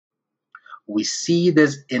We see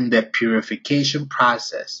this in the purification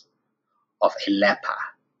process of a leper.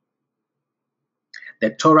 The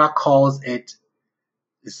Torah calls it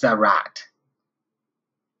zarat.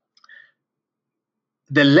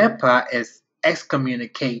 The leper is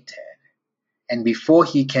excommunicated, and before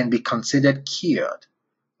he can be considered cured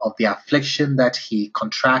of the affliction that he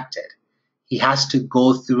contracted, he has to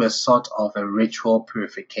go through a sort of a ritual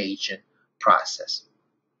purification process.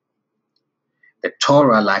 The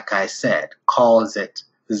Torah, like I said, calls it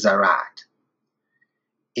zarat.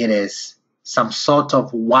 It is some sort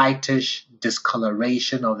of whitish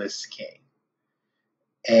discoloration of the skin,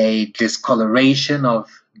 a discoloration of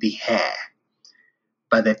the hair.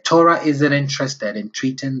 But the Torah isn't interested in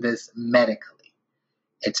treating this medically.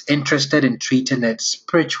 It's interested in treating it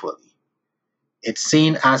spiritually. It's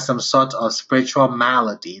seen as some sort of spiritual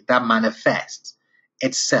malady that manifests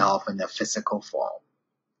itself in a physical form.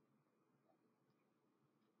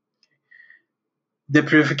 The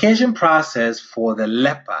purification process for the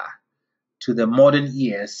leper to the modern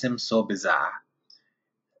ear seems so bizarre.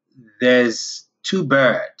 There's two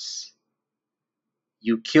birds.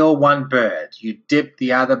 You kill one bird, you dip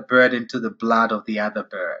the other bird into the blood of the other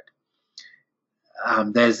bird.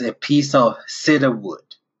 There's a piece of cedar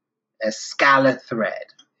wood, a scarlet thread,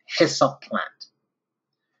 hyssop plant.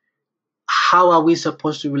 How are we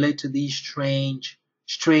supposed to relate to these strange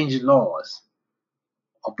laws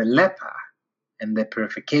of the leper and the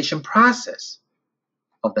purification process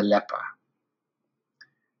of the leper?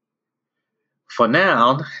 For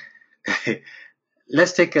now,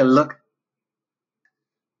 let's take a look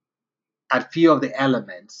at a few of the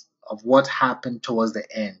elements of what happened towards the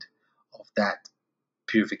end of that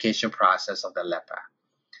purification process of the leper.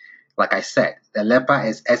 Like I said, the leper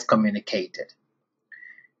is excommunicated.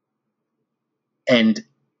 And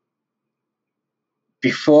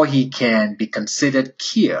before he can be considered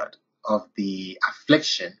cured of the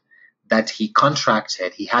affliction that he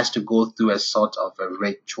contracted, he has to go through a sort of a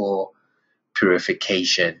ritual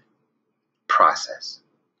purification process.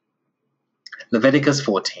 Leviticus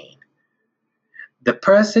 14. The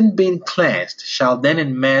person being cleansed shall then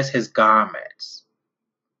immerse his garments,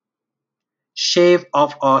 shave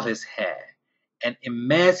off all his hair, and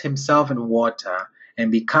immerse himself in water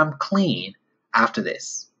and become clean. After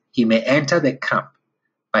this, he may enter the camp,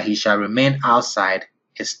 but he shall remain outside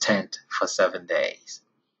his tent for 7 days.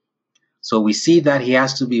 So we see that he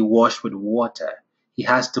has to be washed with water. He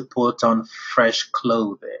has to put on fresh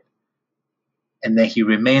clothing, and then he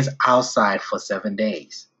remains outside for 7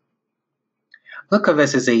 days. Look at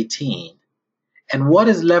verses 18. And what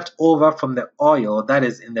is left over from the oil that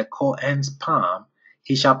is in the Kohen's palm,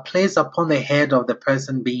 he shall place upon the head of the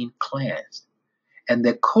person being cleansed. And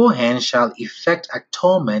the Kohen shall effect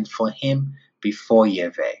atonement for him before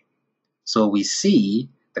Yahweh. So we see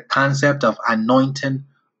the concept of anointing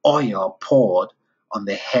oil poured on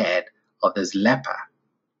the head of this leper,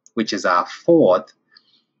 which is our fourth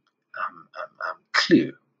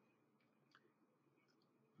clue.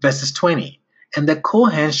 Verses 20. And the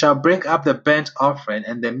Kohen shall bring up the burnt offering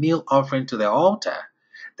and the meal offering to the altar.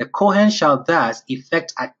 The Kohen shall thus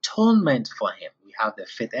effect atonement for him. We have the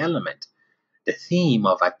fifth element, the theme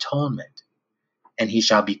of atonement. And he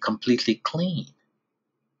shall be completely clean.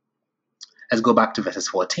 Let's go back to verses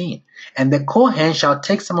 14. And the Kohen shall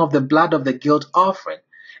take some of the blood of the guilt offering,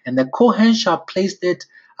 and the Kohen shall place it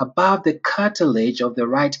above the cartilage of the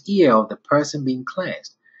right ear of the person being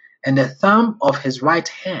cleansed, and the thumb of his right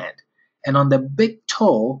hand, and on the big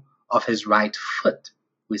toe of his right foot.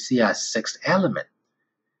 We see our sixth element.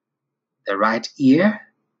 The right ear,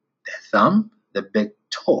 the thumb, the big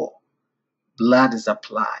toe. Blood is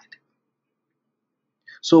applied.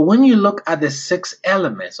 So when you look at the 6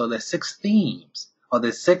 elements or the 6 themes or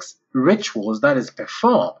the 6 rituals that is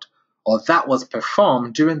performed or that was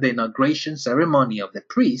performed during the inauguration ceremony of the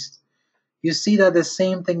priest, you see that the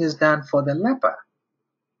same thing is done for the leper.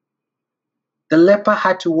 The leper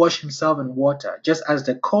had to wash himself in water, just as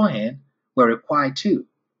the Kohen were required to.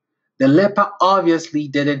 The leper obviously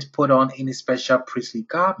didn't put on any special priestly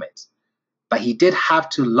garments, but he did have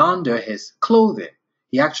to launder his clothing.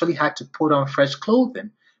 He actually had to put on fresh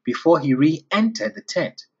clothing before he re-entered the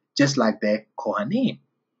tent, just like the Kohanim.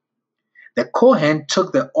 The Kohen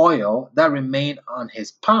took the oil that remained on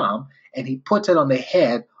his palm and he put it on the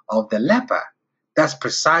head of the leper. That's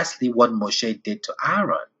precisely what Moshe did to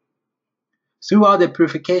Aaron. Throughout the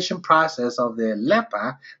purification process of the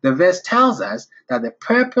leper, the verse tells us that the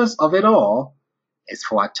purpose of it all is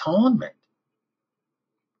for atonement.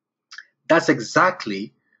 That's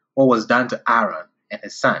exactly what was done to Aaron and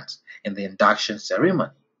his sons in the induction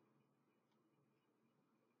ceremony.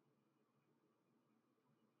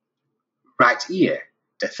 right ear,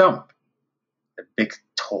 the thumb, the big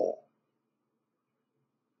toe.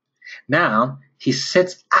 Now he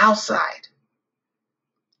sits outside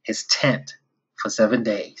his tent for 7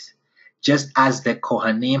 days, just as the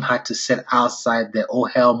Kohanim had to sit outside the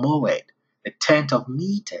Ohel Moed, the tent of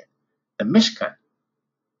meeting, the Mishkan,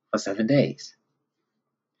 for 7 days.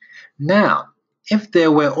 Now, if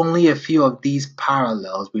there were only a few of these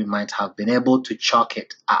parallels, we might have been able to chalk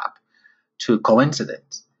it up to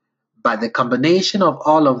coincidence. But the combination of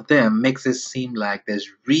all of them makes it seem like there's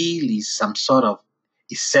really some sort of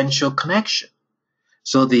essential connection.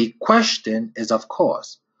 So the question is, of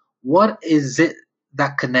course, what is it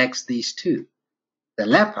that connects these two? The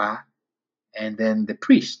leper, and then the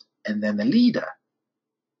priest, and then the leader.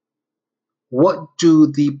 What do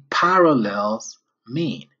the parallels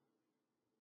mean?